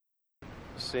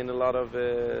seen a lot of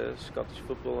Scottish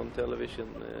football on television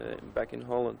back in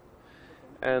Holland,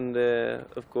 and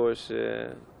of course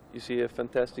you see a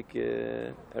fantastic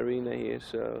arena here.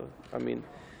 So I mean,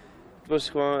 it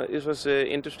was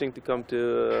interesting to come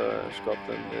to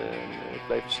Scotland and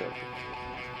play for Celtic.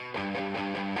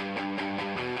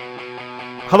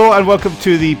 Hello and welcome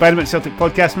to the Badminton Celtic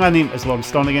podcast. My name is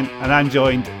Lawrence Stornigan and I'm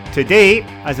joined today,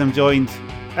 as I'm joined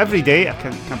every day, I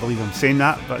can't believe I'm saying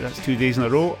that, but that's 2 days in a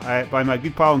row, by my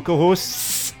good pal and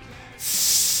co-host,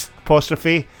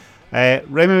 apostrophe,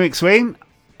 Remy McSwain,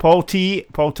 Paul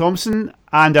Thompson,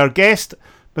 and our guest,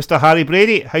 Mr. Harry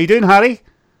Brady. How you doing, Harry?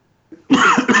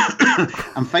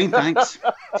 I'm fine, thanks.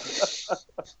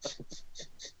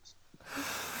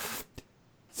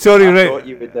 Sorry,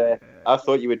 I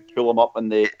thought you would pull him up on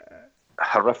the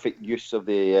horrific use of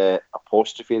the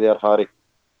apostrophe there, Harry.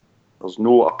 There's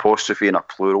no apostrophe in a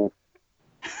plural.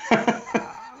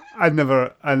 I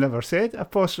never said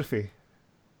apostrophe.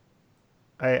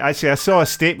 I saw a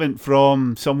statement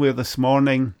from somewhere this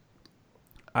morning,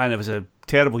 and it was a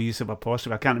terrible use of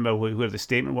apostrophe. I can't remember where the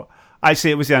statement was.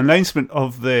 Actually, it was the announcement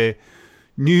of the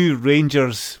new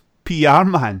Rangers PR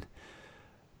man.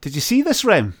 Did you see this,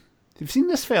 Rem? Have you seen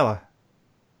this fella?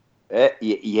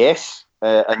 Yes,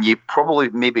 and you probably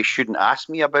maybe shouldn't ask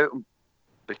me about him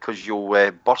because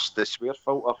you'll burst the swear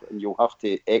filter and you'll have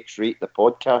to X-rate the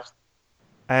podcast.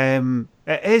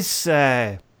 It is.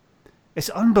 It's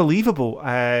unbelievable.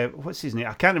 What's his name?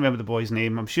 I can't remember the boy's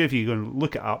name. I'm sure if you're going to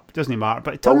look it up, it doesn't matter.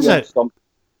 But it turns out,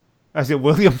 is it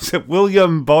William? Is it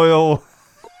William Boyle?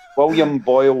 William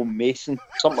Boyle Mason,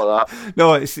 something like that.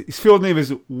 No, his full name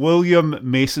is William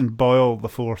Mason Boyle the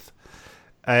Fourth.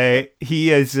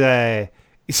 He is he's a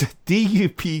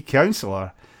DUP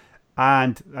councillor,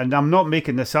 and I'm not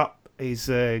making this up. He's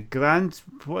the Grand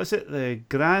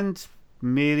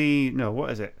Mary? No, what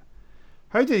is it?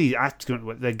 How did he act?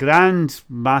 The Grand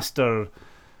Master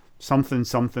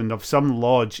something of some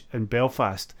lodge in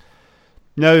Belfast.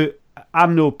 Now,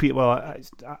 I'm no PR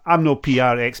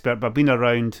expert, but I've been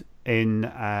around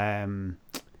in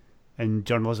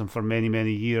journalism for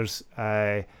many years.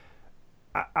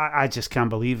 I just can't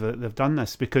believe that they've done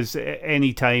this, because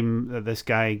any time that this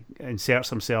guy inserts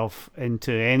himself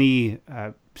into any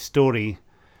story,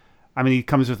 I mean, he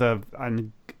comes with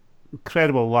an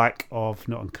incredible lack of,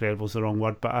 not incredible is the wrong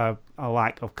word, but a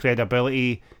lack of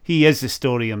credibility. He is the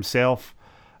story himself.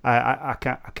 I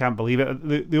can't believe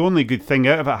it. The only good thing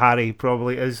out of it, Harry,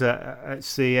 probably is that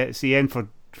it's the end for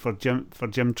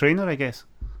Jim Traynor, I guess.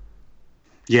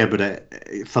 Yeah, but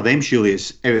for them, surely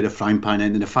it's out of the frying pan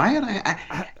into the fire.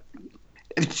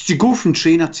 To go from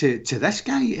Traynor to this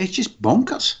guy, it's just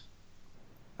bonkers.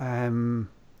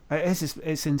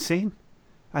 It's insane.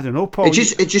 I don't know, Paul.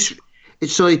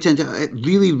 It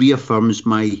really reaffirms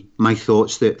my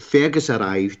thoughts that Fergus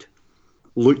arrived,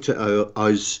 looked at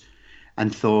us,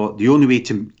 and thought the only way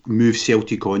to move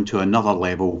Celtic on to another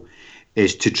level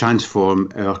is to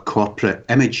transform our corporate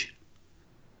image.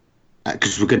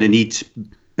 Because we're going to need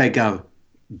bigger,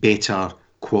 better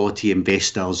quality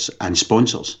investors and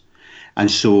sponsors. And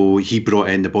so he brought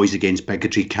in the Boys Against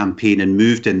Bigotry campaign and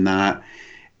moved in that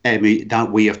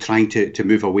way of trying to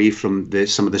move away from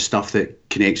some of the stuff that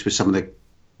connects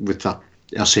with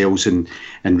ourselves and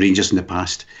Rangers in the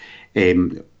past.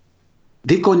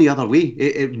 They've gone the other way.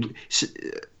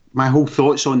 My whole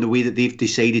thoughts on the way that they've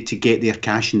decided to get their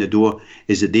cash in the door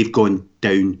is that they've gone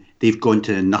down. They've gone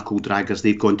to the knuckle draggers.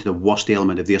 They've gone to the worst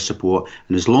element of their support.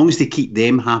 And as long as they keep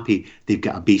them happy, they've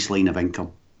got a baseline of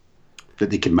income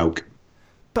that they can milk.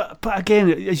 But again,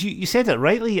 as you said it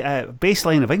rightly,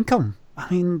 baseline of income.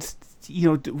 I mean,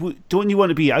 don't you want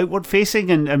to be outward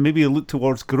facing and maybe look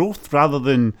towards growth rather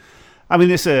than?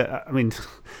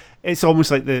 It's almost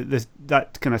like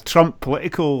that kind of Trump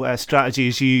political strategy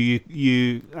is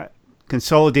you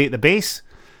consolidate the base,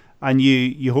 and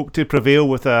you hope to prevail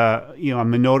with a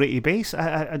minority base.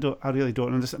 I really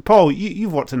don't understand. Paul,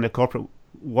 you've worked in the corporate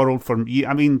world for you.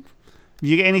 I mean,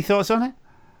 you get any thoughts on it?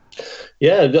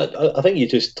 Yeah, I think you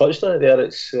just touched on it there.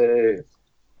 It's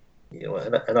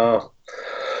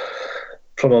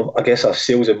from a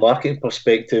sales and marketing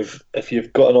perspective, if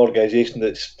you've got an organisation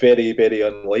that's very, very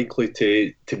unlikely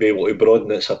to be able to broaden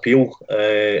its appeal,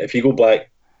 if you go back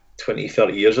 20,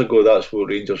 30 years ago, that's what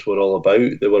Rangers were all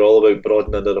about. They were all about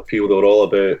broadening their appeal. They were all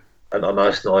about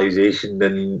internationalisation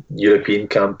and European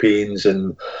campaigns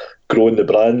and growing the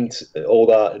brand, all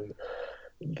that. And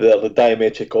they're the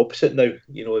diametric opposite now.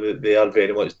 They are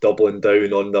very much doubling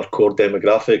down on their core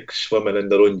demographics, swimming in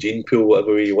their own gene pool,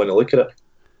 whatever way you want to look at it.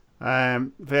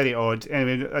 Very odd.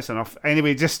 Anyway, that's enough.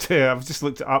 Anyway, I've just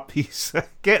looked it up.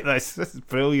 Get this. This is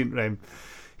brilliant, Rem.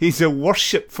 He's a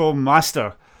worshipful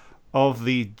master of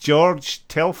the George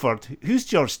Telford. Who's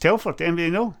George Telford? Anybody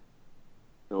know?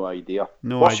 No idea.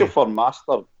 No Worship idea. for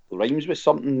master rhymes with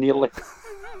something nearly.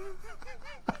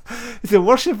 He's a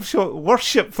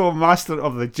worshipful master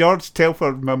of the George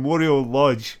Telford Memorial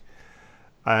Lodge.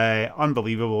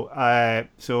 Unbelievable.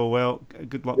 So, well,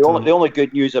 good luck The to only, him. the only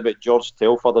good news about George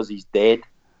Telford is he's dead.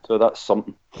 So that's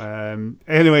something.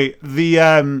 Anyway,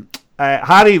 the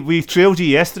Harry, we trailed you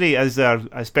yesterday as our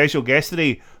special guest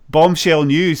today. Bombshell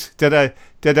news. Did I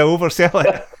oversell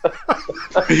it?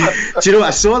 Do you know what?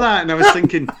 I saw that and I was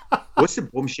thinking, what's the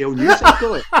bombshell news I've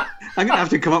got? I'm going to have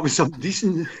to come up with something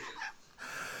decent.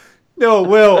 No,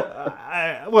 well,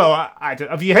 I don't,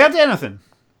 have you heard anything?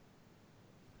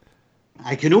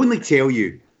 I can only tell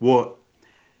you what.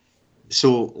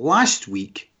 So last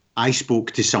week, I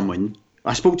spoke to someone.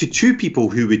 I spoke to two people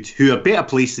who are better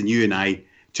placed than you and I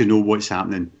to know what's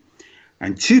happening.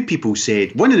 And two people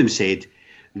said, one of them said,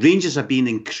 Rangers are being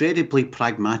incredibly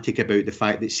pragmatic about the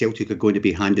fact that Celtic are going to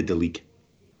be handed the league.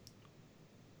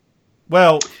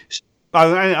 Well,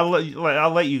 I'll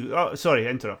let you. Oh, sorry,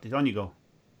 interrupted. On you go.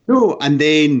 No, and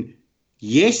then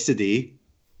yesterday,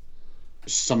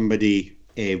 somebody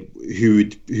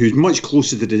who's much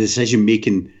closer to the decision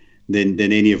making than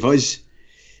any of us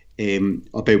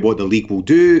about what the league will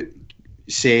do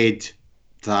said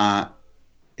that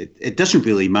it doesn't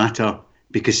really matter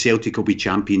because Celtic will be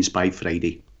champions by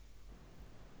Friday.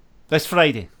 This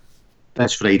Friday.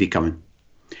 That's Friday coming.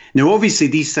 Now, obviously,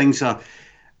 these things are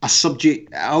subject.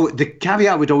 The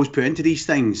caveat I would always put into these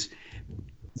things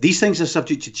are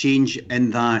subject to change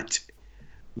in that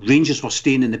Rangers were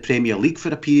staying in the Premier League for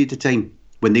a period of time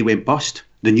when they went bust.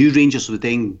 The new Rangers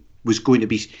then was going to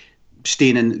be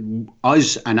staying in.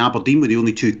 Us and Aberdeen were the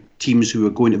only two teams who were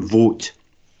going to vote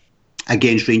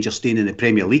against Rangers staying in the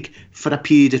Premier League for a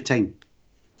period of time.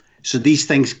 So these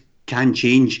things can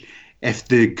change if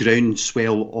the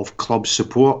groundswell of club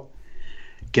support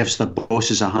gives their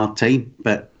bosses a hard time.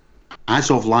 But as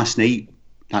of last night,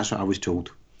 that's what I was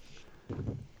told.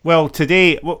 Well,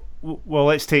 today, well,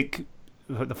 let's take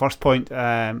the first point.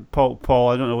 Paul,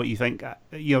 I don't know what you think.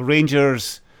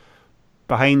 Rangers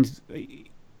behind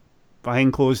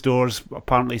closed doors,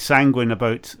 apparently sanguine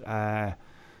about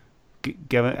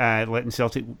letting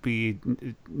Celtic be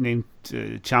named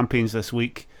champions this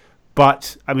week.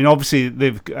 But I mean, obviously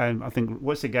they've. I think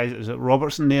what's the guy? Is it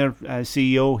Robertson? Their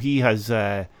CEO. He has.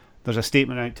 There's a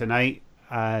statement out tonight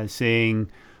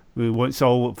saying we want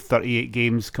all 38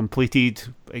 games completed,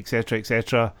 etc.,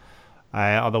 etc.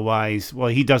 Otherwise, well,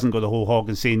 he doesn't go the whole hog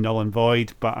and say null and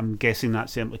void. But I'm guessing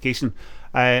that's the implication.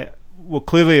 Well,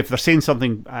 clearly, if they're saying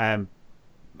something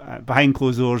behind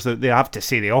closed doors, that they have to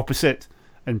say the opposite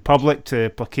in public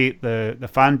to placate the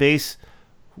fan base.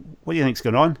 What do you think's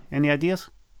going on? Any ideas?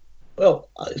 Well,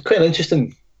 it's quite an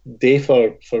interesting day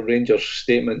for Rangers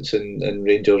statements and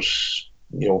Rangers,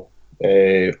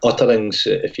 utterings.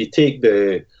 If you take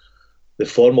the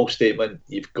formal statement,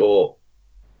 you've got,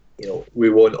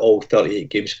 we want all 38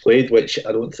 games played, which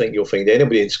I don't think you'll find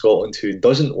anybody in Scotland who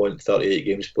doesn't want 38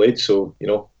 games played. So,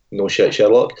 no shit,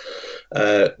 Sherlock.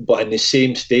 But in the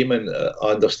same statement, I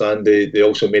understand they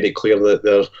also made it clear that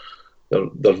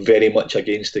they're very much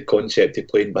against the concept of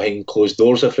playing behind closed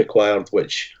doors if required,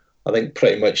 which I think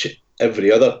pretty much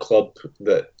every other club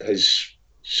that has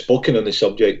spoken on the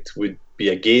subject would be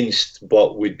against,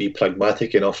 but would be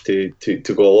pragmatic enough to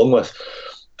go along with.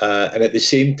 And at the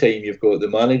same time, you've got the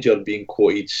manager being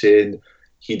quoted saying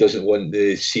he doesn't want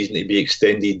the season to be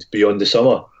extended beyond the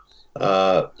summer.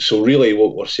 So really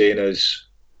what we're saying is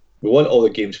we want all the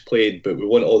games played, but we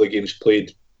want all the games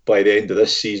played by the end of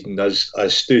this season as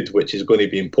stood, which is going to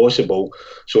be impossible.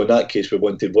 So in that case, we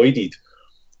want it voided,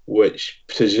 which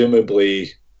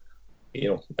presumably,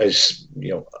 is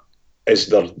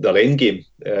their end game.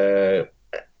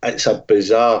 It's a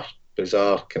bizarre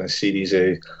kind of series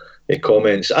of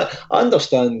comments. I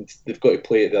understand they've got to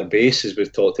play at their base, as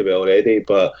we've talked about already,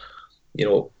 but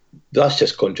that's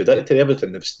just contradictory.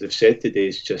 Everything they've said today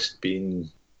has just been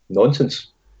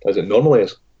nonsense, as it normally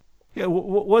is. Yeah,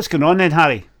 what's going on then,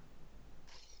 Harry?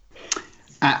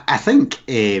 I think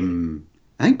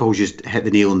Paul's just hit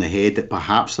the nail on the head that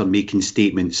perhaps they're making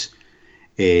statements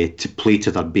to play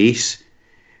to their base.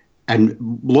 And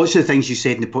lots of the things you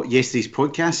said in yesterday's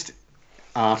podcast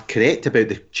are correct about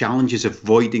the challenges of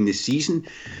voiding the season.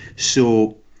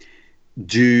 So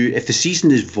if the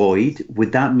season is void,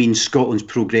 would that mean Scotland's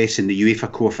progress in the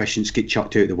UEFA coefficients get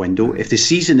chucked out the window? If the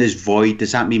season is void,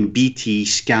 does that mean BT,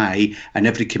 Sky and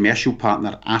every commercial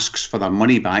partner asks for their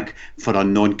money back for a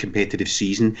non-competitive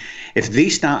season? If they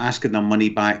start asking their money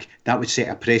back, that would set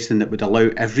a precedent that would allow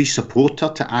every supporter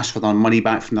to ask for their money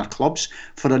back from their clubs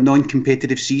for a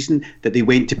non-competitive season that they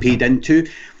went to paid into.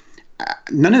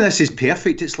 None of this is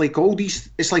perfect. It's like all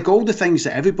the things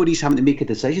that everybody's having to make a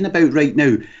decision about right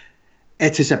now.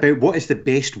 It is about what is the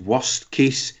best worst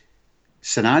case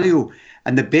scenario.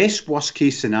 And the best worst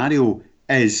case scenario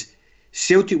is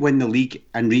Celtic win the league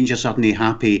and Rangers aren't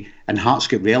happy and Hearts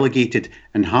get relegated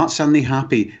and Hearts aren't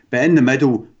happy. But in the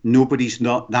middle, nobody's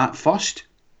not that fussed.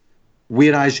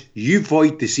 Whereas you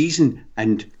void the season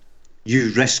and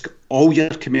you risk all your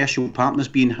commercial partners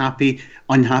being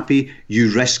unhappy.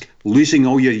 You risk losing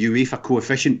all your UEFA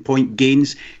coefficient point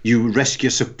gains. You risk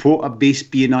your supporter base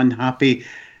being unhappy.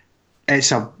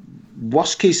 It's a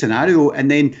worst case scenario. And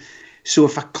then, so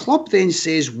if a club then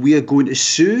says we're going to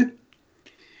sue,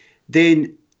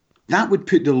 then that would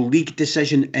put the league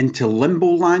decision into limbo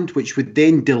land, which would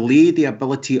then delay the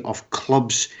ability of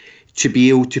clubs to be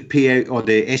able to pay out, or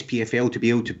the SPFL to be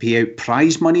able to pay out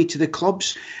prize money to the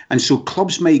clubs. And so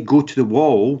clubs might go to the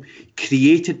wall,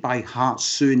 created by Hearts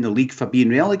suing the league for being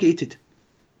relegated.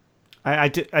 I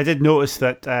did notice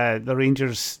that the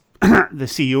Rangers, the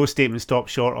CEO statement stopped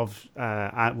short of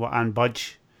Anne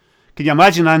Budge. Can you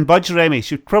imagine Anne Budge, Remy?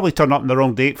 She'd probably turn up on the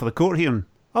wrong date for the court hearing.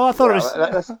 Oh, I thought it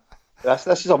was...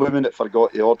 This is a woman that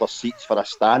forgot to order seats for a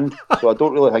stand, so I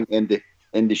don't really think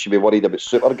Indy should be worried about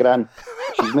Super Gran.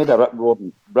 She's made a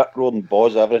rip-roaring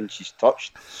boss of everything she's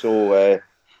touched. So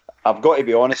I've got to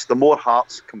be honest, the more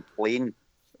Hearts complain,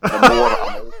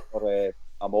 the more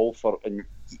I'm all for. And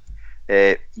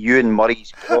Ewan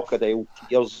Murray's crocodile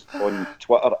tears on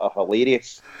Twitter are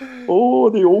hilarious. Oh,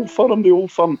 the old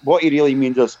firm. What he really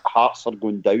means is Hearts are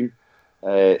going down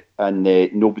and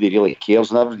nobody really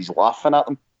cares and everybody's laughing at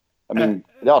them. I mean,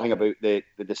 the other thing about the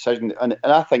decision, and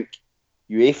I think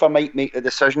UEFA might make the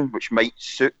decision, which might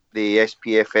suit the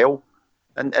SPFL,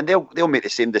 and they'll make the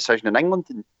same decision in England.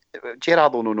 And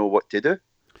Gerrard will not know what to do.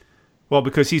 Well,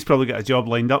 because he's probably got a job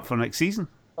lined up for next season.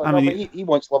 He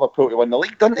wants Liverpool to win the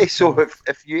league, doesn't he? So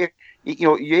if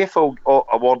UEFA will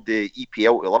award the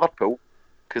EPL to Liverpool,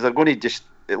 because they're going to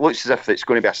it looks as if it's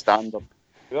going to be a standard.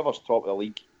 Whoever's top of the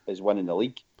league is winning the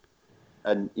league,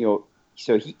 and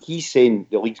so he's saying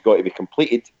the league's got to be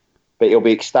completed, but he'll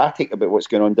be ecstatic about what's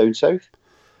going on down south.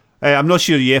 I'm not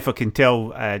sure UEFA can tell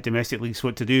domestic leagues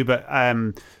what to do, but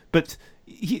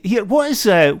here, what do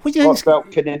you think? Well,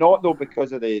 can they not though?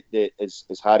 Because of the as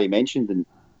Harry mentioned, and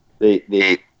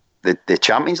the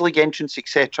Champions League entrance,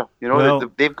 etc.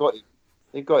 They've got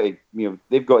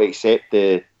to accept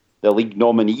the league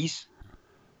nominees.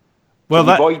 Well,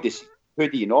 who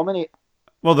do you nominate?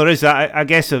 Well, there is that. I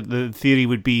guess the theory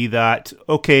would be that,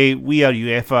 okay, we are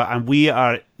UEFA and we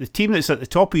are the team that's at the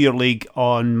top of your league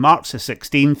on March the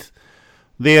 16th.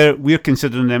 We're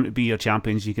considering them to be your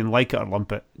champions. You can like it or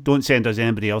lump it. Don't send us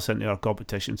anybody else into our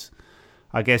competitions.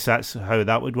 I guess that's how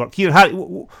that would work. Here, Harry,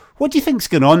 what do you think's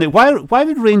going on? Why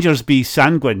would Rangers be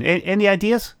sanguine? Any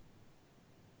ideas?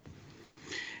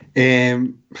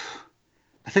 I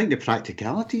think the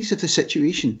practicalities of the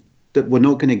situation, that we're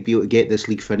not going to be able to get this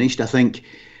league finished. I think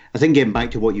getting back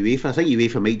to what I think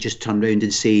UEFA might just turn around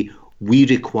and say, we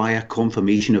require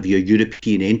confirmation of your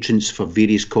European entrance for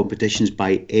various competitions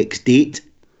by X date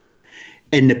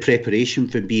in the preparation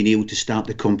for being able to start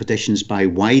the competitions by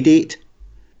Y date,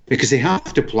 because they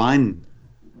have to plan.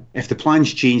 If the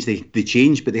plans change, they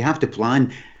change, but they have to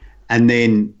plan. And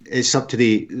then it's up to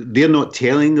they're not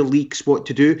telling the leagues what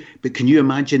to do, but can you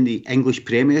imagine the English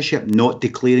Premiership not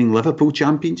declaring Liverpool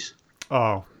champions?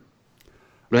 Oh.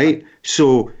 Right?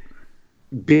 So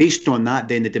based on that,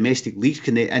 then the domestic leagues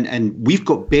can, and we've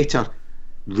got better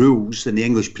rules than the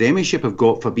English Premiership have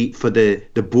got for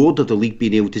the board of the league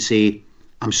being able to say,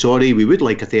 I'm sorry, we would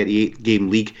like a 38-game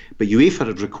league, but UEFA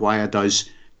had required us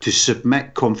to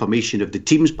submit confirmation of the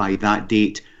teams by that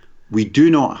date. We do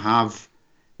not have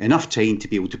enough time to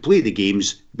be able to play the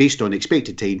games based on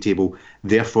expected timetable.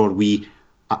 Therefore,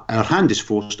 our hand is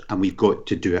forced and we've got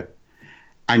to do it.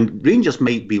 And Rangers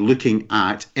might be looking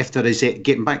at, if there is,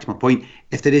 getting back to my point,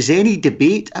 if there is any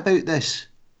debate about this,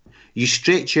 you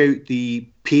stretch out the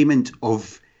payment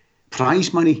of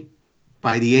prize money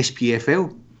by the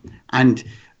SPFL. And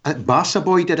Barca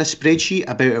Boy did a spreadsheet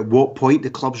about at what point the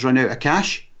clubs run out of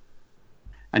cash.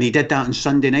 And he did that on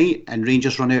Sunday night, and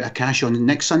Rangers run out of cash on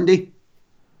next Sunday.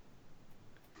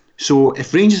 So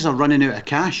if Rangers are running out of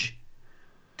cash,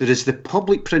 there is the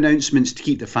public pronouncements to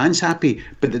keep the fans happy,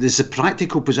 but there is the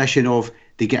practical position of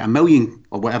they get $1 million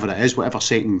or whatever it is, whatever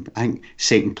second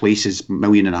place is $1.5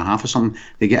 million or something.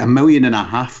 They get $1.5 million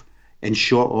in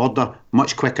short order,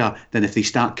 much quicker than if they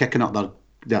start kicking up a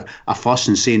fuss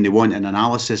and saying they want an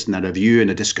analysis and a review and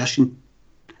a discussion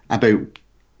about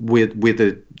where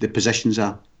the positions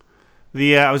are.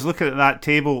 I was looking at that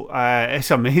table.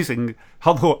 It's amazing.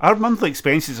 Although our monthly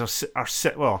expenses are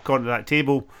well, according to that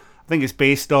table, I think it's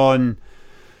based on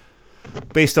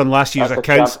last year's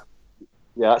accounts.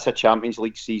 That's a Champions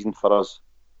League season for us.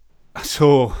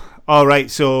 So, all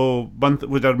right. So,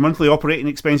 would our monthly operating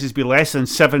expenses be less than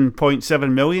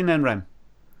 7.7 million then, Rem?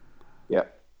 Yeah.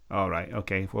 All right.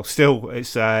 Okay. Well, still,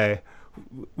 it's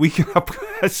we can.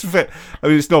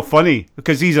 It's not funny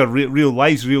because these are real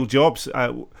lives, real jobs.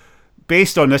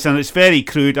 Based on this, and it's very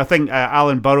crude. I think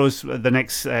Alan Burrows, the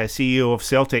next CEO of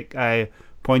Celtic,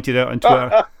 pointed out on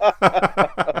Twitter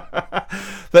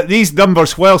that these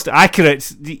numbers, whilst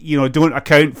accurate, don't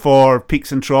account for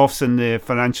peaks and troughs and the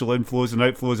financial inflows and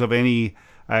outflows of any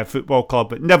football club.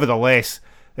 But nevertheless,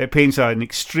 it paints an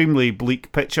extremely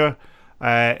bleak picture.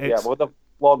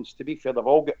 Lawrence, to be fair,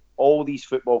 all these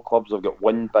football clubs have got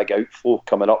one big outflow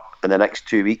coming up in the next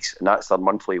 2 weeks, and that's their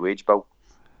monthly wage bill.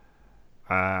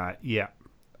 I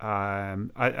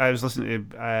was listening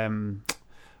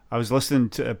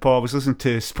to Paul. I was listening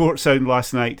to Sports Sound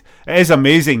last night. It is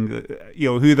amazing,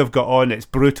 who they've got on. It's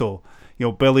brutal.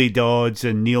 Billy Dodds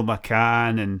and Neil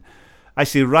McCann, and I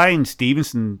see Ryan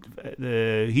Stevenson.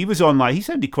 He was on. He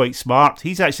sounded quite smart.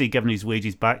 He's actually given his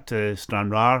wages back to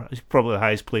Stranraer. He's probably the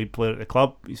highest paid player at the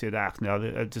club. He said, no,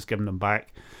 they're just giving them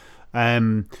back.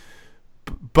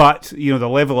 But the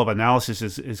level of analysis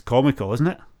is comical, isn't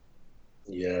it?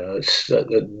 Yeah, it's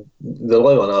the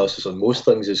level of analysis on most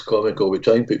things is comical. We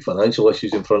try and put financial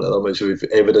issues in front of them as we've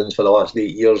evidenced for the last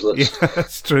 8 years.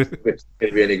 That's true. It's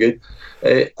going to be any good.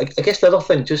 I guess the other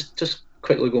thing, just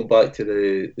quickly going back to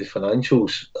the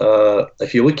financials,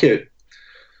 if you look at,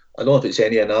 I don't know if it's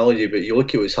any analogy, but you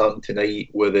look at what's happened tonight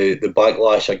with the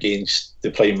backlash against the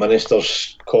Prime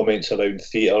Minister's comments around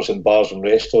theatres and bars and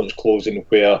restaurants closing,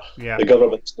 where the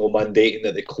government's not mandating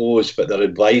that they close, but they're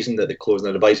advising that they close and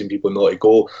they're advising people not to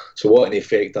go. So what in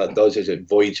effect that does is it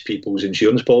voids people's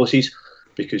insurance policies,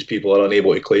 because people are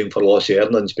unable to claim for loss of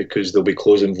earnings because they'll be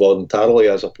closing voluntarily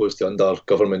as opposed to under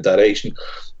government direction.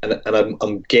 And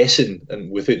I'm guessing,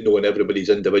 and without knowing everybody's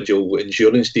individual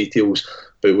insurance details,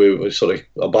 but with sort of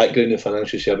a background in the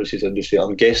financial services industry,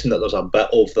 I'm guessing that there's a bit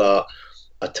of that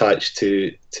attached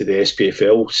to the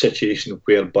SPFL situation,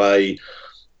 whereby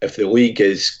if the league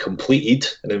is completed,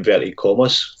 in inverted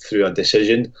commas, through a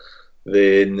decision,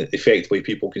 then effectively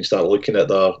people can start looking at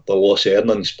their loss of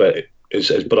earnings. But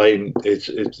as Brian, as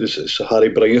Harry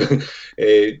Brian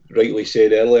rightly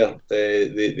said earlier,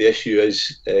 the issue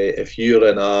is if you're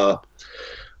in a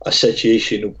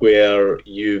situation where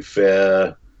you've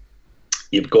got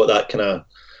that kind of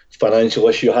financial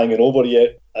issue hanging over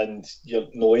you, and you're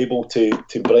not able to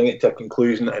bring it to a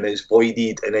conclusion, and it's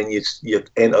voided, and then you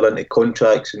enter into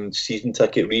contracts and season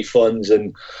ticket refunds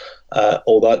and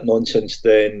all that nonsense,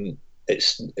 then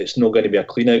it's not going to be a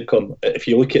clean outcome. If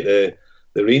you look at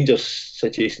the Rangers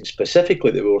situation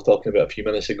specifically that we were talking about a few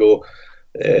minutes ago,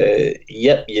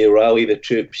 you rally the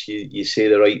troops, you say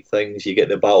the right things, you get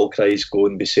the battle cries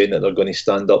going, be saying that they're going to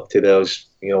stand up to those,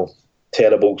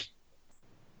 terrible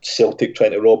Celtic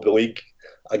trying to rob the league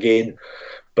again.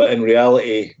 But in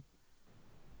reality,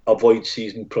 a void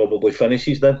season probably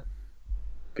finishes then,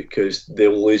 because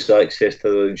they'll lose access to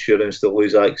their insurance, they'll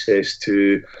lose access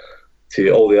to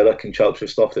all the other contractual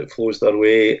stuff that flows their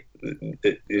way.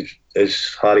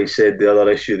 As Harry said, the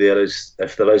other issue there is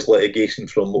if there is litigation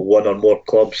from one or more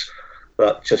clubs,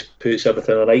 that just puts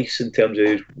everything on ice in terms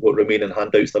of what remaining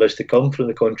handouts there is to come from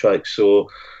the contract. So,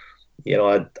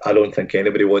 I don't think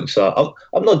anybody wants that.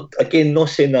 I'm not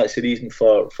saying that's the reason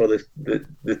for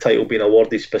the title being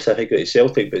awarded specifically to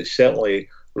Celtic, but it's certainly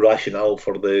rationale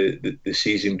for the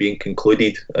season being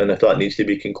concluded, and if that needs to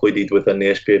be concluded within the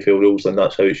SPFL rules, then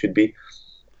that's how it should be.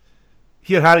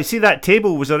 Here, Harry, see that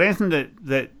table? Was there anything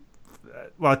that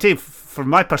well, I'll tell you, from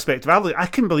my perspective, I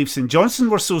couldn't believe St Johnstone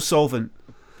were so solvent.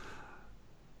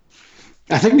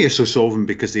 I think they're so solvent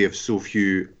because they have so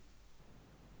few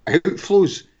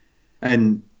outflows,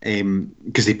 and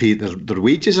because they pay their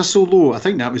wages are so low. I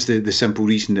think that was the simple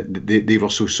reason that they were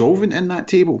so solvent in that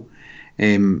table.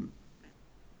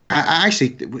 I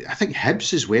think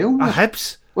Hibs as well.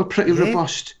 Hibs were pretty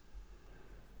robust.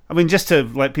 I mean, just to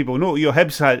let people know,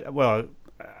 Hibs had,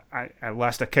 at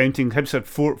last accounting, Hibs had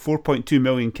 4.2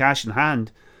 million cash in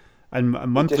hand, and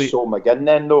monthly. Just sold McGinn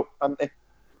then, though, haven't they?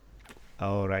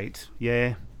 All right,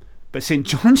 yeah. But St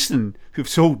Johnstone, who've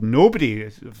sold nobody,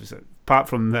 apart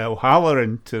from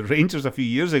O'Halloran to Rangers a few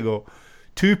years ago,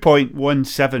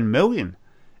 2.17 million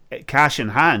cash in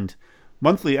hand.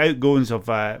 Monthly outgoings of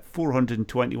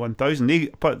 421,000. They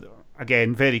put,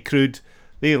 again, very crude.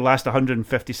 They last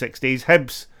 156 days.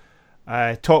 Hibs,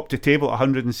 top to table,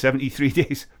 173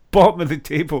 days. Bottom of the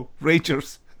table,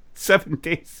 Rangers, 7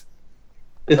 days.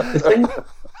 The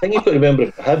thing you've got to remember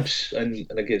about Hibs, and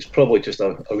again, it's probably just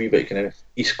a wee bit kind of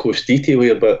East Coast detail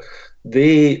here, but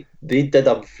they did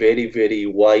a very, very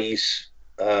wise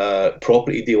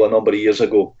property deal a number of years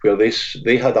ago, where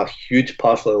they had a huge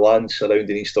parcel of land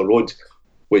surrounding Easter Road,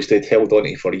 which they'd held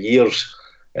onto for years,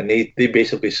 and they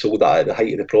basically sold that at the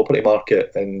height of the property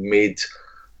market and made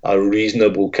a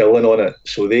reasonable killing on it.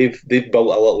 So they've built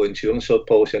a little insurance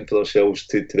policy into themselves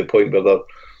to the point where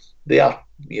they are,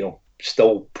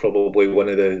 still probably one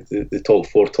of the top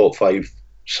 4, top 5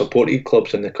 supported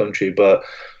clubs in the country, but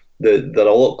they're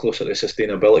a lot closer to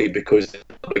sustainability because of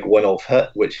a big one-off hit,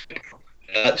 which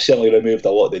that certainly removed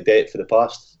a lot of the debt for the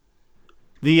past.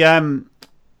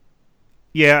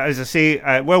 As I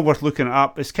say, well worth looking it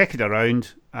up. It's kicking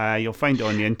around. You'll find it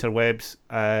on the interwebs.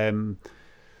 I'm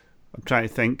trying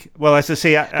to think. Well, as I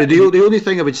say, the only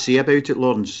thing I would say about it,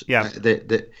 Lawrence,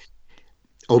 that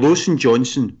although St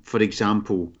Johnstone, for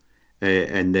example,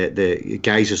 and the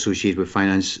guys associated with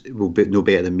finance will know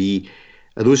better than me,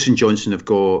 although St Johnstone have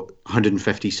got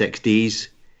 156 days,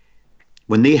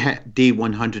 when they hit day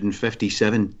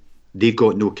 157, they've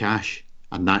got no cash,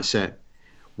 and that's it.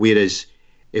 Whereas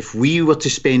if we were to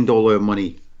spend all our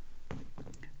money,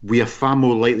 we are far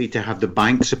more likely to have the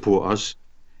bank support us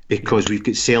because we've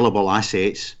got sellable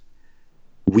assets.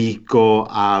 We've got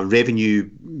a revenue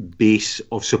base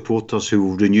of supporters who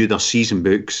will renew their season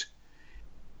books.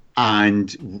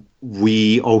 And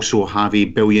we also have a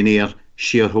billionaire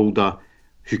shareholder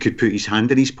who could put his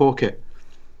hand in his pocket.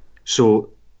 So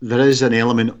there is an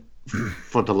element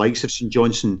for the likes of St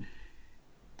Johnstone,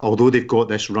 although they've got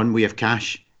this runway of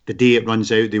cash, the day it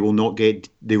runs out, they will not get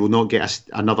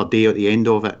another day at the end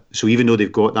of it. So even though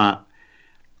they've got that,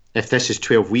 if this is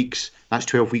 12 weeks, that's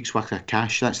 12 weeks worth of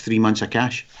cash. That's 3 months of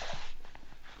cash.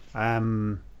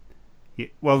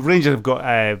 Well, Rangers have got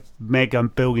a mega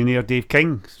billionaire Dave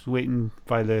King waiting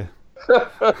by the...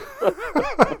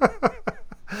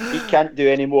 He can't do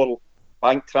any more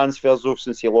bank transfers though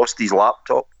since he lost his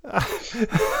laptop.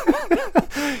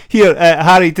 Here,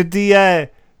 Harry, did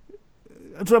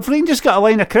have Rangers got a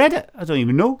line of credit? I don't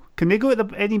even know. Can they go to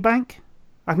any bank?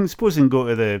 I can suppose they can go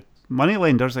to the money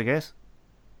lenders, I guess.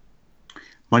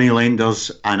 Money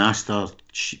lenders and ask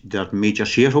their major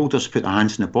shareholders to put their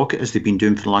hands in their pocket, as they've been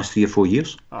doing for the last 3 or 4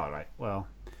 years. All right, well.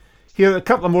 Here, a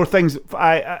couple of more things.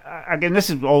 Again, this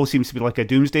all seems to be like a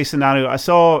doomsday scenario. I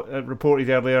saw reported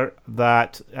earlier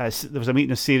that there was a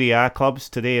meeting of Serie A clubs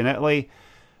today in Italy.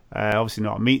 Obviously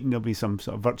not a meeting, there'll be some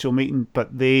sort of virtual meeting,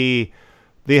 but they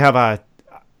have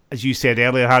as you said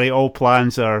earlier, Harry, all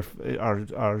plans are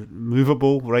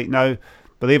movable right now,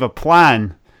 but they have a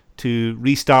plan to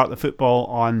restart the football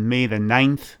on May the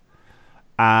 9th,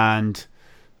 and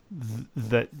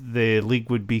that the league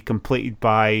would be completed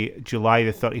by July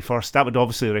the 31st. That would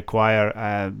obviously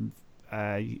require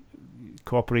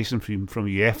cooperation from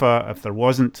UEFA. If there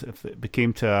wasn't, if it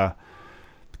became to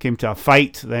a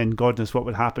fight, then God knows what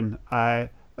would happen.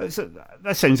 That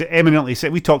sounds eminently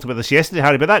set. We talked about this yesterday,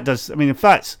 Harry, but that does. I mean, if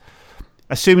that's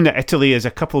assuming that Italy is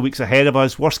a couple of weeks ahead of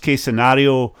us, worst case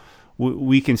scenario,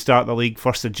 we can start the league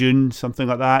 1st of June, something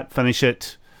like that. Finish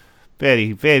it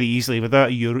very easily without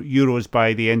Euros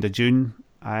by the end of June.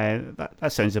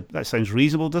 That sounds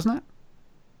reasonable, doesn't it?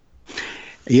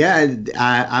 Yeah,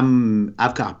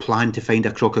 I've got a plan to find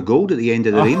a crock of gold at the end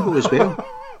of the rainbow as well.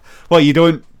 Well, you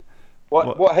don't.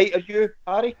 What height are you,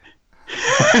 Harry?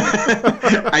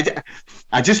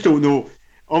 I just don't know.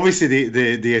 Obviously,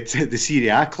 the Serie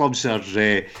A clubs are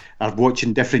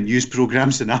watching different news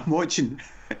programs than I'm watching.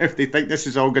 If they think this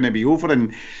is all going to be over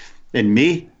in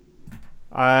May,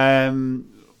 I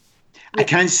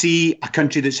can't see a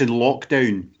country that's in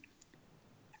lockdown.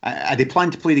 Are they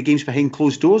planning to play the games behind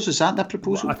closed doors? Is that their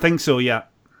proposal? I think so, yeah.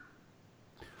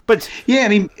 But yeah, I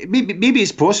mean, maybe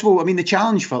it's possible. I mean, the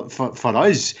challenge for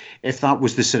us, if that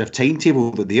was the sort of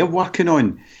timetable that they're working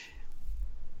on,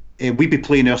 we'd be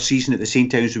playing our season at the same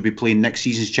time as we'd be playing next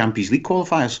season's Champions League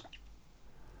qualifiers.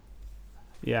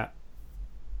 Yeah.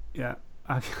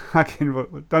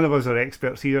 None of us are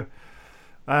experts here.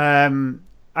 Again,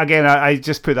 I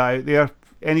just put that out there.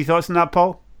 Any thoughts on that,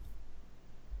 Paul?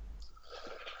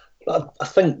 I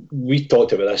think we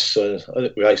talked about this. I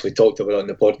think we actually talked about it on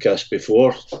the podcast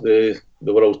before. The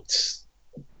World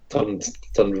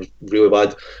turned really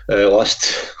bad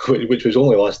which was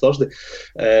only last Thursday.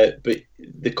 But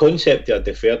the concept of a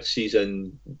deferred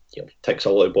season, ticks a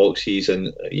lot of boxes,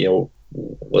 and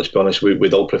let's be honest,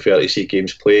 we'd all prefer to see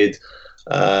games played.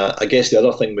 I guess the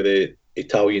other thing with the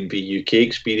Italian v UK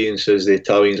experience is the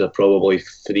Italians are probably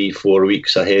 3-4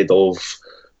 weeks ahead of,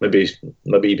 maybe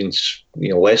even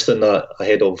less than that,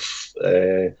 ahead of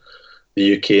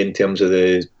the UK in terms of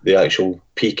the actual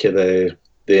peak of the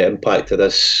impact of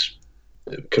this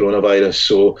coronavirus.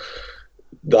 So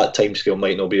that timescale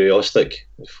might not be realistic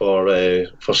for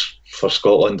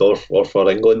Scotland or for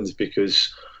England,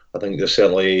 because I think there's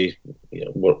certainly,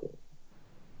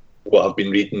 what I've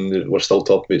been reading, we're still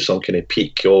talking about some kind of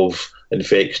peak of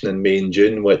infection in May and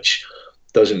June, which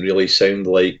doesn't really sound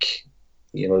like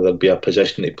there'd be a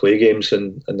position to play games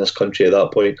in this country at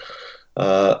that point.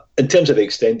 In terms of the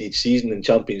extended season and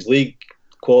Champions League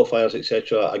qualifiers,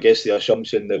 etc., I guess the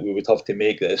assumption that we would have to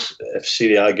make is if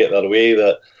Serie A get their way,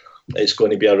 that it's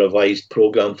going to be a revised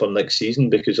programme for next season,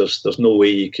 because there's no way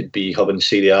you could be having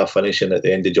Serie A finishing at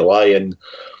the end of July and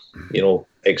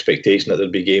expectation that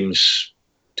there'd be games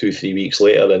 2-3 weeks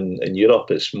later in Europe.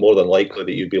 It's more than likely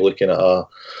that you'd be looking at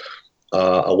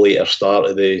a later start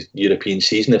of the European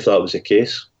season if that was the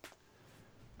case.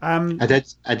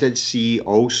 I did see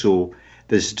also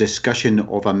this discussion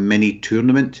of a mini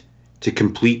tournament to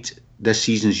complete this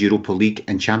season's Europa League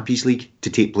and Champions League to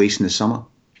take place in the summer.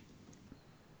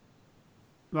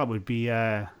 That would be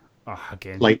again,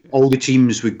 like all the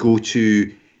teams would go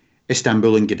to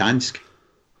Istanbul and Gdansk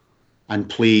and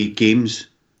play games.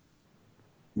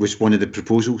 Was one of the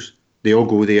proposals. They all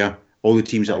go there, all the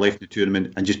teams that left the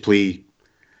tournament, and just play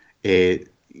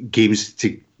games,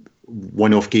 to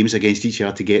one-off games against each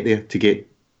other to get there, to get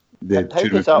the How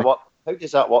tournament. How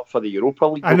does that work for the Europa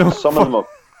League? I know. Some of them have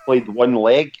played one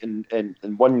leg, and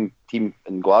one team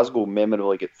in Glasgow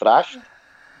memorably get thrashed.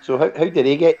 So how do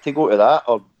they get to go to that,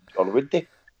 or would they?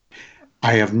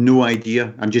 I have no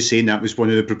idea. I'm just saying that was one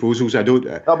of the proposals. I don't.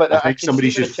 No, but I think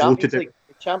somebody's just floated it.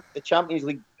 The Champions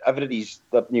League, everybody's,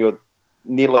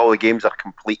 nearly all the games are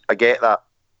complete. I get that,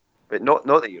 but not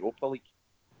the Europa League.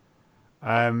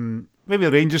 Maybe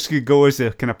the Rangers could go as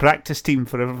a kind of practice team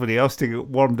for everybody else to get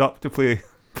warmed up to play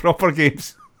proper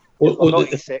games. Well,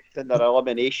 not accepting their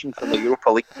elimination from the Europa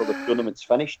League till the tournament's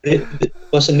finished.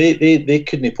 Listen, they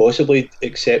couldn't possibly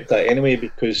accept that anyway,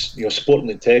 because Sporting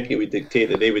Integrity would dictate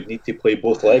that they would need to play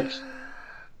both legs.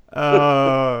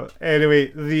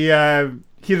 Anyway,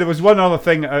 there was one other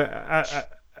thing.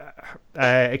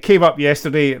 It came up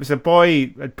yesterday. It was a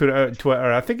boy had put it out on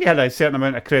Twitter. I think he had a certain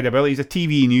amount of credibility. He's a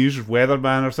TV news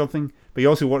weatherman or something, but he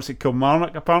also works at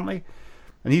Kilmarnock apparently.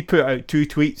 And he put out 2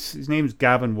 tweets. His name's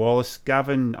Gavin Wallace,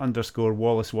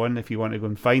 Gavin_Wallace1 if you want to go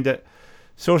and find it.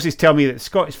 Sources tell me that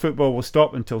Scottish football will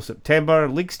stop until September.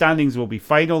 League standings will be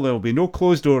final. There will be no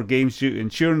closed-door games due to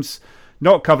insurance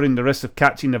not covering the risk of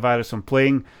catching the virus on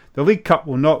playing. The League Cup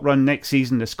will not run next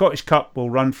season. The Scottish Cup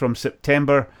will run from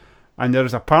September. And there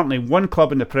is apparently one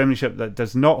club in the Premiership that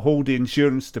does not hold the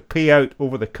insurance to pay out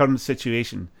over the current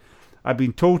situation. I've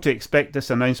been told to expect this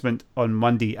announcement on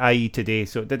Monday, i.e. today,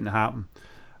 so it didn't happen.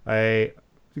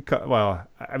 Well,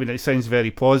 I mean, it sounds very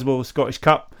plausible. Scottish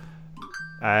Cup,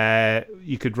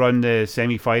 you could run the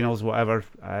semi-finals, whatever,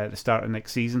 at the start of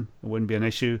next season. It wouldn't be an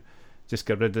issue. Just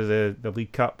get rid of the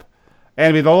League Cup.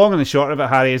 Anyway, the long and the short of it,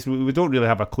 Harry, is we don't really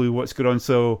have a clue what's going on,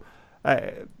 so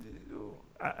I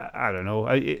don't know.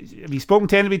 Have you spoken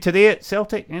to anybody today at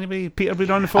Celtic? Anybody? Peter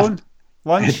been on the phone?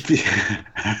 Lunch?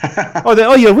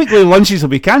 Your weekly lunches will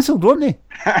be cancelled, won't they?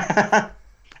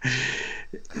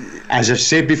 As I've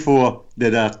said before,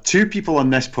 there are 2 people on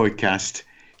this podcast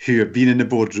who have been in the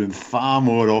boardroom far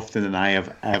more often than I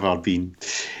have ever been.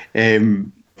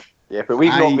 Yeah, but we've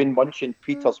not been munching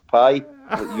Peter's pie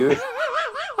like you.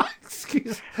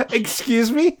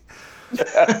 Excuse me?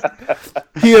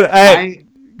 Here,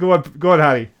 go on,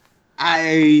 Harry.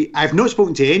 I've not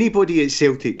spoken to anybody at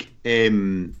Celtic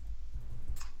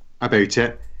about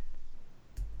it,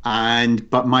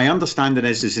 but my understanding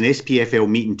is there's an SPFL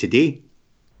meeting today,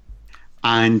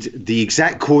 and the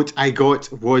exact quote I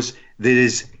got was, there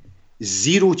is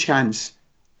 0 chance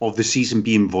of the season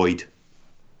being void.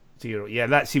 0. Yeah,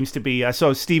 that seems to be. I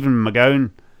saw Stephen McGowan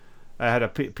had a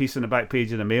piece on the back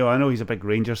page of the Mail. I know he's a big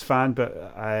Rangers fan, but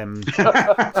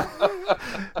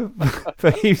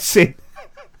but he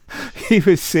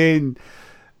was saying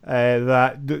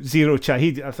that 0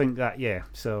 chance. I think that, yeah.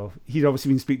 So he'd obviously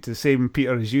been speaking to the same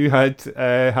Peter as you had,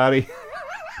 Harry.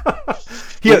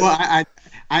 Well,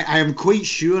 I am quite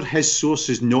sure his source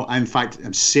is not. In fact,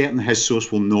 I'm certain his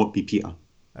source will not be Peter.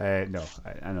 No,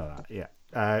 I know that. Yeah.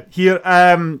 Here,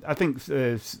 I think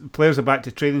players are back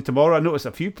to training tomorrow. I noticed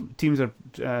a few teams are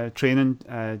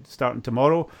training starting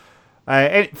tomorrow.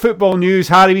 Football news,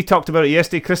 Harry, we talked about it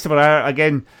yesterday. Christopher Ajer,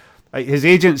 again, his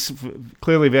agent's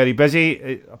clearly very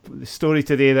busy. The story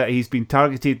today that he's been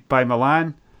targeted by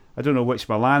Milan. I don't know which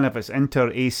Milan, if it's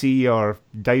Inter, AC or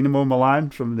Dynamo Milan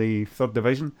from the 3rd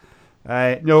Division.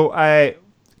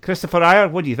 Christopher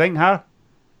Ajer, what do you think, Har?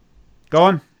 Go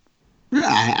on.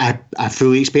 I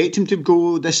fully expect him to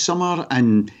go this summer,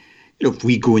 and if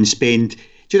we go and spend...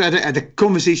 I had a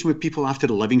conversation with people after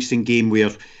the Livingston game where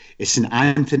St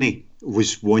Anthony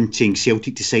was wanting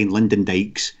Celtic to sign Lyndon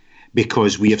Dykes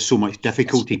because we have so much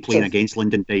difficulty playing against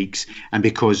Lyndon Dykes, and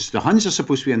because the Huns are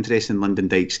supposed to be interested in Lyndon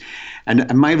Dykes.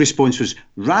 And my response was,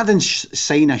 rather than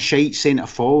sign a shite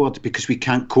centre-forward because we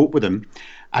can't cope with him,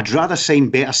 I'd rather sign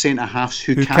better centre-halves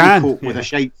who can cope with a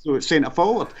shite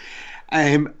centre-forward.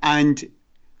 And,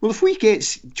 well, if we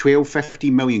get 12,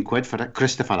 15 million quid for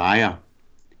Christopher Ajer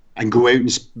and go out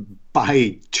and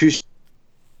buy two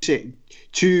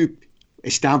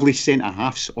established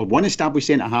centre-halves, or one established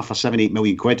centre-half for 7, 8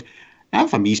 million quid, that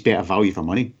for me is better value for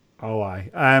money. Oh, aye.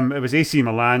 It was AC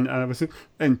Milan, and it was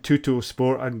in Tutto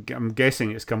Sport. I'm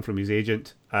guessing it's come from his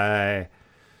agent. Sorry,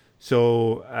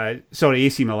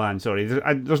 AC Milan, sorry.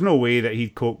 There's no way that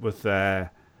he'd cope with...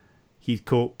 He'd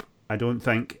cope, I don't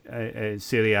think,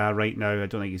 Serie A right now. I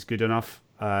don't think he's good enough.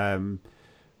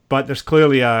 But there's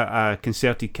clearly a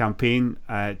concerted campaign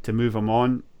to move him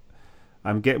on.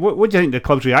 What do you think the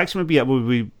club's reaction would be?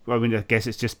 I guess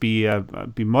it's just be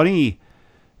money.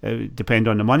 Depend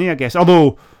on the money, I guess.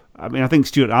 Although, I think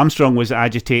Stuart Armstrong was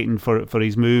agitating for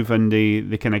his move, and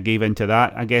they kind of gave in to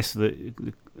that. I guess in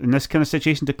this kind of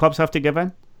situation, do clubs have to give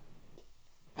in?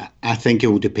 I think it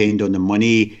will depend on the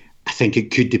money. I think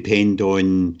it could depend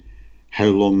on how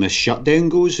long this shutdown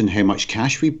goes and how much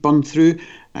cash we burn through.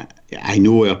 I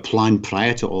know our plan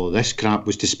prior to all of this crap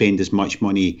was to spend as much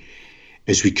money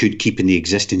as we could, keeping the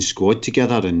existing squad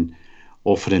together and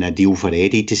offering a deal for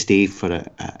Eddie to stay for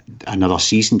another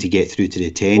season to get through to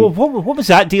the 10. Well, what was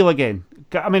that deal again?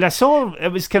 I mean, I saw it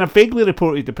was kind of vaguely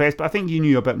reported in the press, but I think you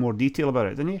knew a bit more detail about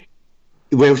it, didn't you?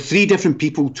 Well, 3 different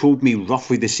people told me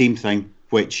roughly the same thing,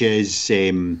 which is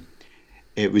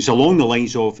it was along the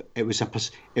lines of it was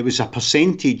a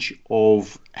percentage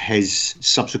of his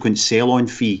subsequent sell-on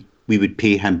fee we would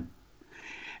pay him.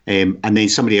 And then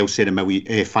somebody else said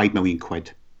 5 million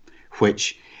quid,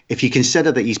 which, if you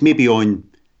consider that he's maybe on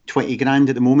 20 grand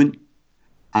at the moment,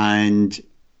 and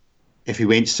if he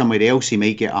went somewhere else, he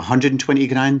might get 120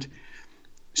 grand.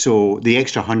 So the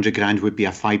extra 100 grand would be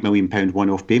a £5 million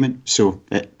one-off payment. So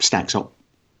it stacks up.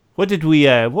 What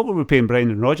were we paying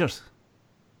Brendan Rodgers?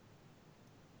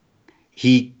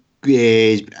 He was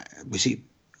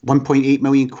 1.8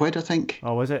 million quid, I think.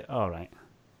 Oh, was it? All right.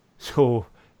 So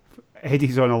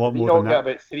Eddie's on a lot more than that.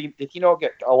 Did he not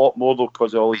get a lot more though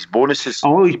because of all his bonuses?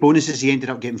 All his bonuses, he ended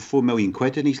up getting 4 million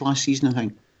quid in his last season, I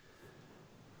think.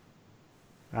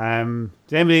 I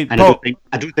don't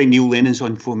think Neil Lennon's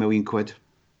on 4 million quid.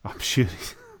 I'm sure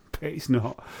he's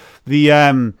not.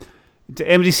 Did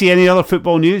anybody see any other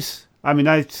football news? I mean,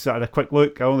 I just had a quick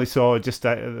look. I only saw just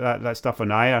that stuff on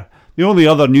Ajer. The only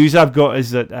other news I've got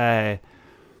is that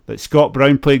Scott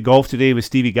Brown played golf today with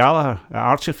Stevie Gallagher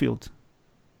at Archerfield.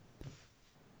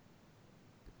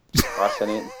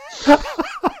 Fascinating.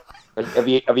 Have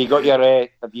you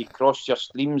crossed your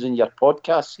streams in your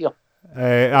podcasts here?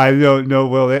 I don't know.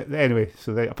 Well, anyway,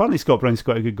 so apparently Scott Brown's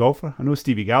quite a good golfer. I know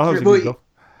Stevie Gallagher's a good golfer.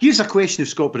 Here's a question: if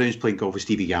Scott Brown's playing golf with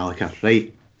Stevie Gallagher,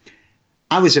 right?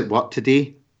 I was at work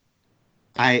today.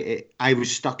 I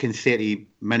was stuck in 30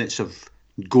 minutes of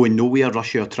going nowhere,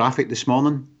 rush hour traffic this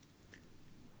morning.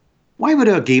 Why were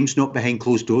our games not behind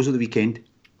closed doors at the weekend?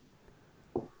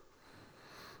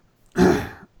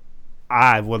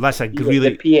 Well, that's a really...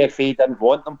 The PFA didn't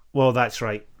want them. Well, that's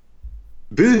right.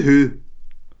 Boo-hoo.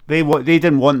 They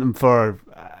didn't want them for...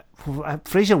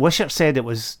 Fraser Wishart said it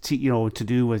was to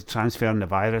do with transferring the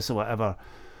virus or whatever.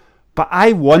 But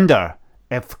I wonder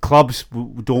if clubs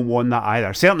don't want that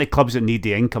either. Certainly clubs that need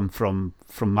the income from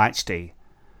match day.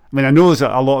 I mean, I know there's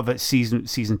a lot of it's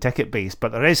season ticket based,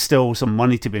 but there is still some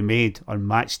money to be made on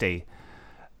match day.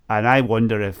 And I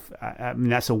wonder if, I mean,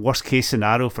 that's a worst case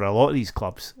scenario for a lot of these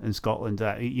clubs in Scotland,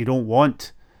 that you don't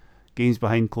want games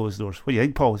behind closed doors. What do you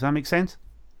think, Paul? Does that make sense?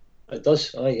 It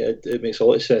does. It makes a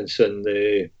lot of sense. And,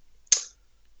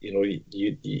 you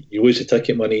lose the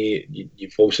ticket money.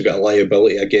 You've also got a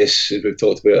liability, I guess, as we've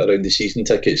talked about around the season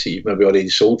tickets that you've maybe already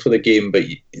sold for the game. But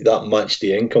that match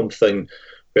the income thing,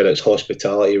 whether it's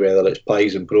hospitality, whether it's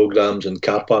pies and programmes and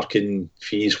car parking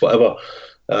fees, whatever,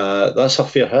 that's a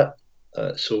fair hit.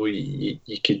 So you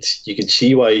could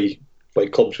see why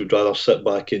clubs would rather sit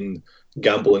back and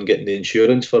gamble and getting the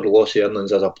insurance for the loss of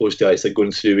earnings as opposed to actually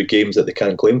going through with games that they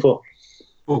can't claim for.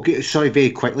 Well, sorry, very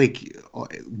quickly.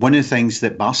 One of the things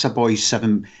that Barca boys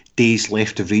 7 days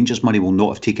left of Rangers money will not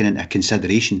have taken into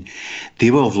consideration,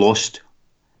 they will have lost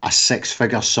a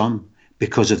 6-figure sum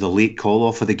because of the late call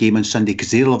off of the game on Sunday,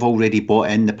 because they'll have already bought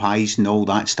in the pies and all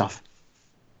that stuff.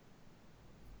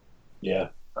 Yeah,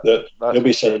 they'll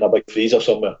be sitting in a big freezer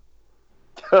somewhere.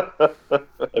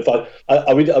 In fact,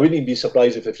 I wouldn't even be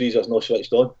surprised if the freezer's not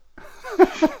switched on.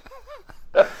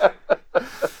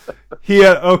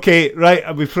 Here, okay,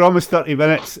 right, we promised 30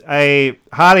 minutes.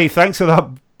 Harry, thanks for that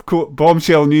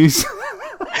bombshell news.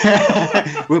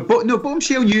 Well,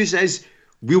 bombshell news is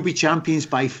we'll be champions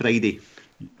by Friday.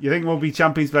 You think we'll be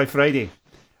champions by Friday?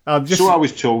 So I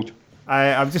was told.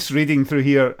 I'm just reading through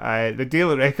here. The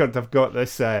Daily Record have got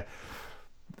this... The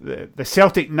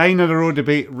Celtic 9 in a row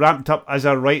debate ramped up as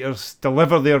our writers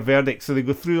deliver their verdict. So they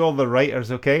go through all the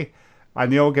writers, okay?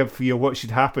 And they all give you what should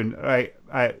happen. Right,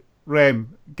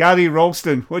 Rem, Gary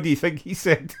Ralston, what do you think he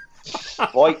said?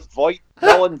 Void,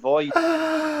 null and void.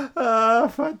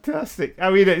 Fantastic.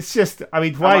 I mean, it's just,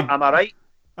 why? Am I right?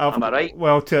 Am I right?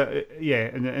 Well,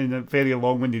 in a very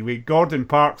long-winded way. Gordon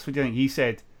Parks, what do you think he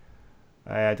said?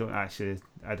 I don't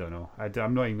know.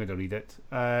 I'm not even going to read it.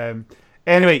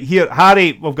 Anyway, here,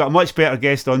 Harry, we've got a much better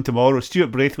guest on tomorrow.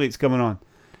 Stuart Braithwaite's coming on.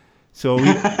 So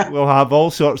we'll have all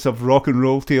sorts of rock and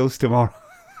roll tales tomorrow.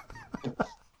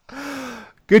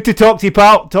 Good to talk to you,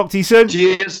 pal. Talk to you soon.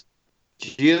 Cheers.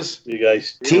 You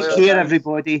guys. Take care,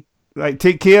 everybody. Right,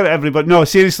 take care, everybody. No,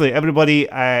 seriously, everybody.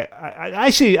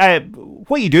 Actually,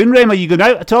 what are you doing, Rem? Are you going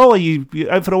out at all? Are you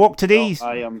out for a walk today? No,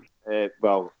 I am.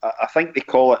 I think they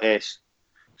call it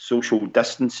social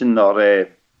distancing or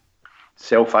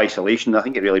self-isolation. I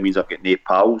think it really means I've got no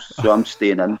pals, so I'm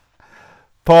staying in.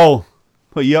 Paul,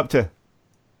 what are you up to?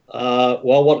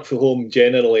 Well, I work from home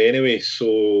generally anyway,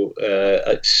 so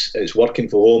it's working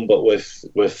from home, but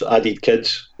with added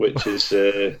kids, which is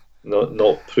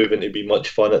not proving to be much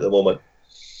fun at the moment.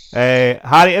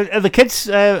 Harry, are the kids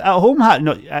at home?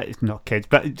 Not kids,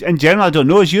 but in general, I don't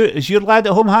know. Is your lad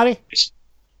at home, Harry?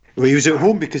 Well, he was at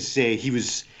home because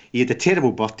he had a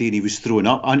terrible birthday and he was throwing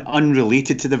up,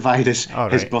 unrelated to the virus.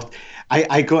 Right. His birth.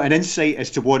 I got an insight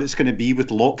as to what it's going to be with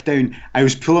lockdown. I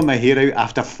was pulling my hair out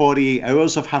after 48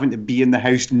 hours of having to be in the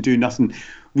house and do nothing.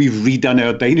 We've redone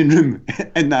our dining room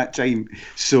in that time.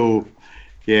 So,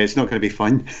 yeah, it's not going to be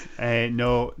fun.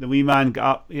 No, the wee man got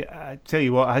up. I tell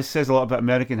you what, it says a lot about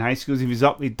American high schools. He was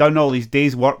up, he'd done all his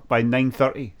day's work by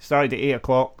 9:30. Started at 8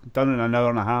 o'clock, done in an hour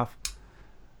and a half.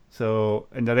 So,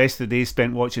 and the rest of the day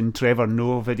spent watching Trevor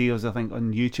Noah videos, I think,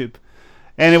 on YouTube.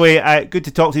 Anyway, good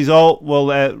to talk to you all.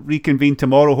 We'll reconvene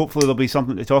tomorrow. Hopefully there'll be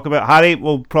something to talk about. Harry,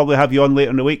 we'll probably have you on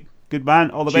later in the week. Good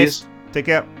man. All the best. Take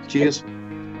care. Cheers. See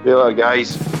you later,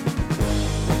 guys.